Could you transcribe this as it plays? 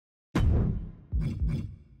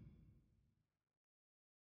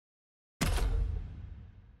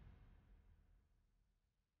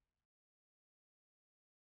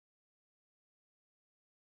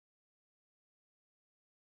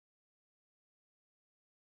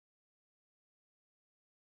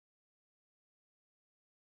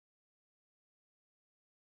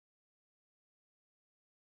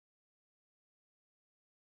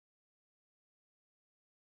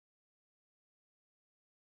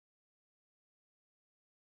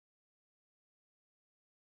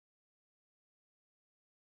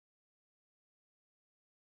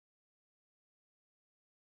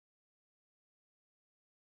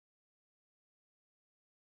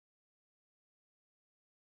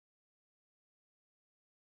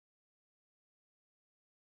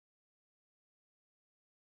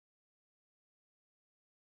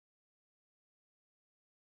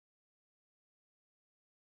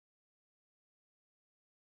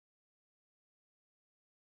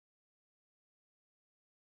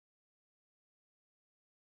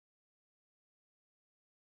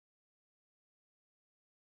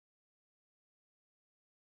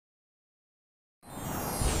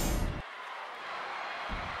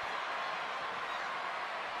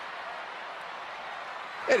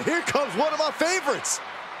And here comes one of my favorites.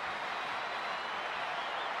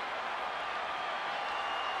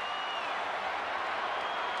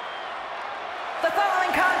 The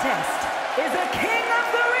following contest is a King of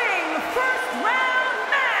the Ring first round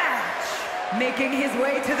match. Making his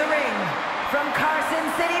way to the ring from Carson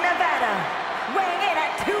City, Nevada, weighing in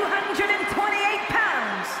at 228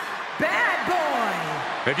 pounds, Bad Boy.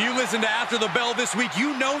 If you listen to After the Bell this week,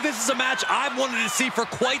 you know this is a match I've wanted to see for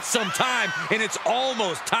quite some time, and it's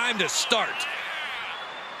almost time to start.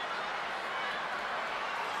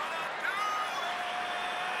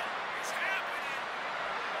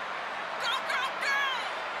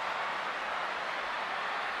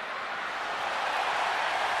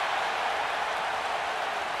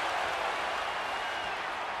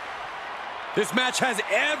 This match has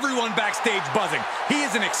everyone backstage buzzing. He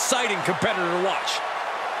is an exciting competitor to watch.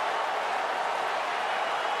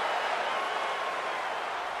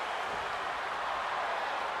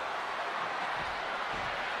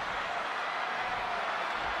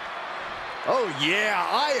 Oh yeah,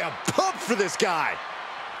 I am pumped for this guy.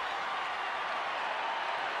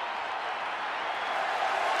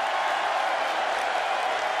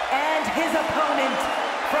 And his opponent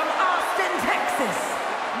from Austin, Texas,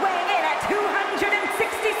 weighing in at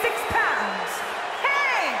 266 pounds,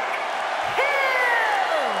 Hank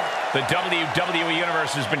Hill! The WWE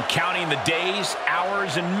Universe has been counting the days,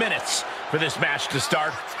 hours, and minutes for this match to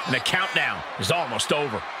start, and the countdown is almost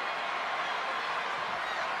over.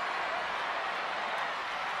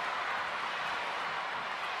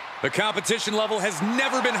 The competition level has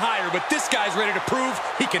never been higher, but this guy's ready to prove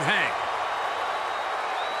he can hang.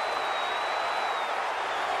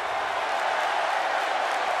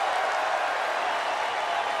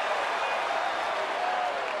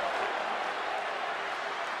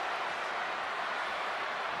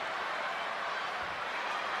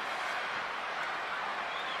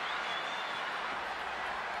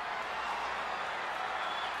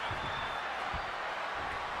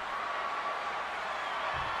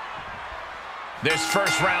 This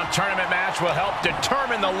first-round tournament match will help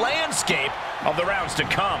determine the landscape of the rounds to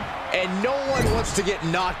come. And no one wants to get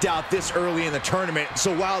knocked out this early in the tournament,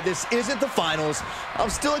 so while this isn't the finals, I'm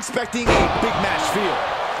still expecting a big match feel.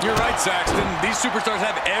 You're right, Saxton. These superstars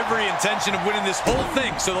have every intention of winning this whole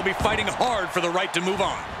thing, so they'll be fighting hard for the right to move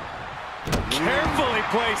on. Carefully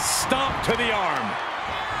placed stomp to the arm.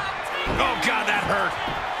 Oh, God, that hurt.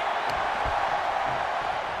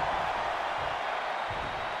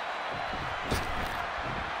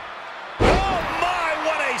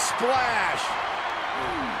 Splash.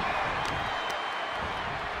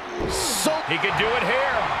 So he could do it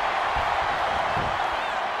here.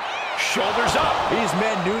 Shoulders up. These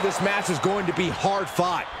men knew this match was going to be hard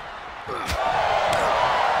fought. A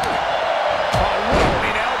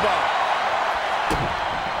rolling elbow.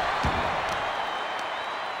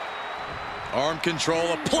 Arm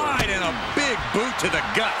control applied and a big boot to the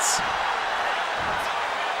guts.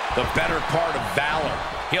 The better part of valor.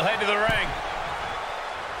 He'll head to the ring.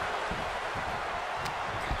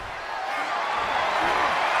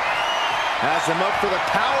 Has him up for the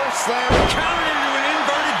power slam. Countered into an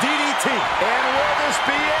inverted DDT. And will this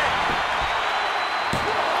be it?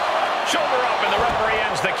 Shoulder up, and the referee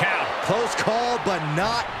ends the count. Close call, but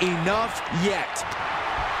not enough yet.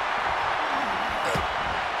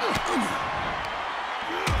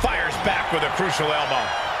 Fires back with a crucial elbow.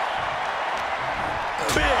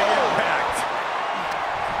 Big impact.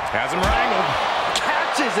 Has him wrangled.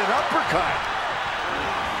 Launches an uppercut.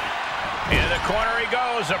 In the corner he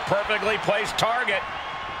goes, a perfectly placed target.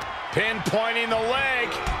 Pinpointing the leg.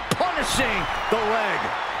 Punishing the leg.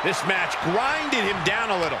 This match grinded him down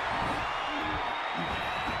a little.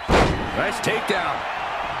 Nice takedown.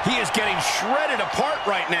 He is getting shredded apart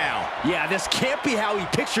right now. Yeah, this can't be how he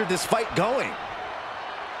pictured this fight going.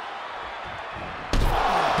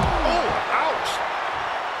 Oh, ouch.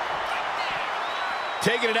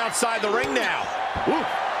 Taking it outside the ring now. Ooh,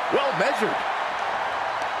 well measured.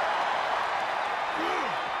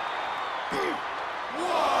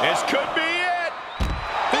 This could be it.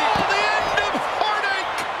 The end of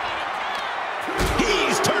heartache.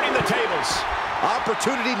 He's turning the tables.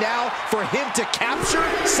 Opportunity now for him to capture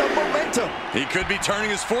some momentum. He could be turning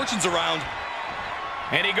his fortunes around.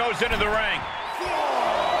 And he goes into the ring.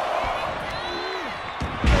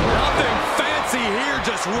 Nothing fancy here,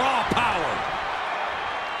 just raw power.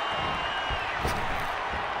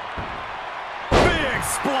 Big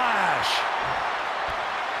splash.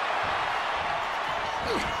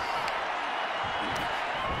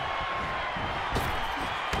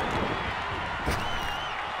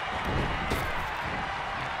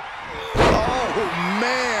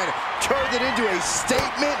 Turned it into a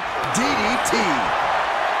statement DDT.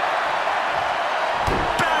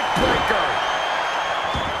 Backbreaker.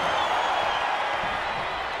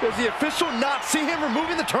 Does the official not see him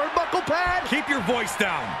removing the turnbuckle pad? Keep your voice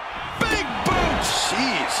down. Big boot.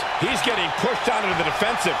 Jeez. He's getting pushed out into the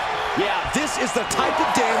defensive. Yeah, this is the type of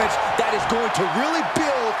damage that is going to really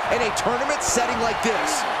build in a tournament setting like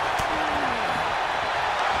this.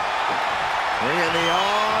 Bringing the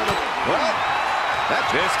arm. Well,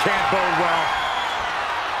 this can't bode well.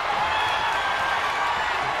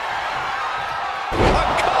 A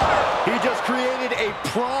cover! He just created a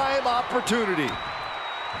prime opportunity.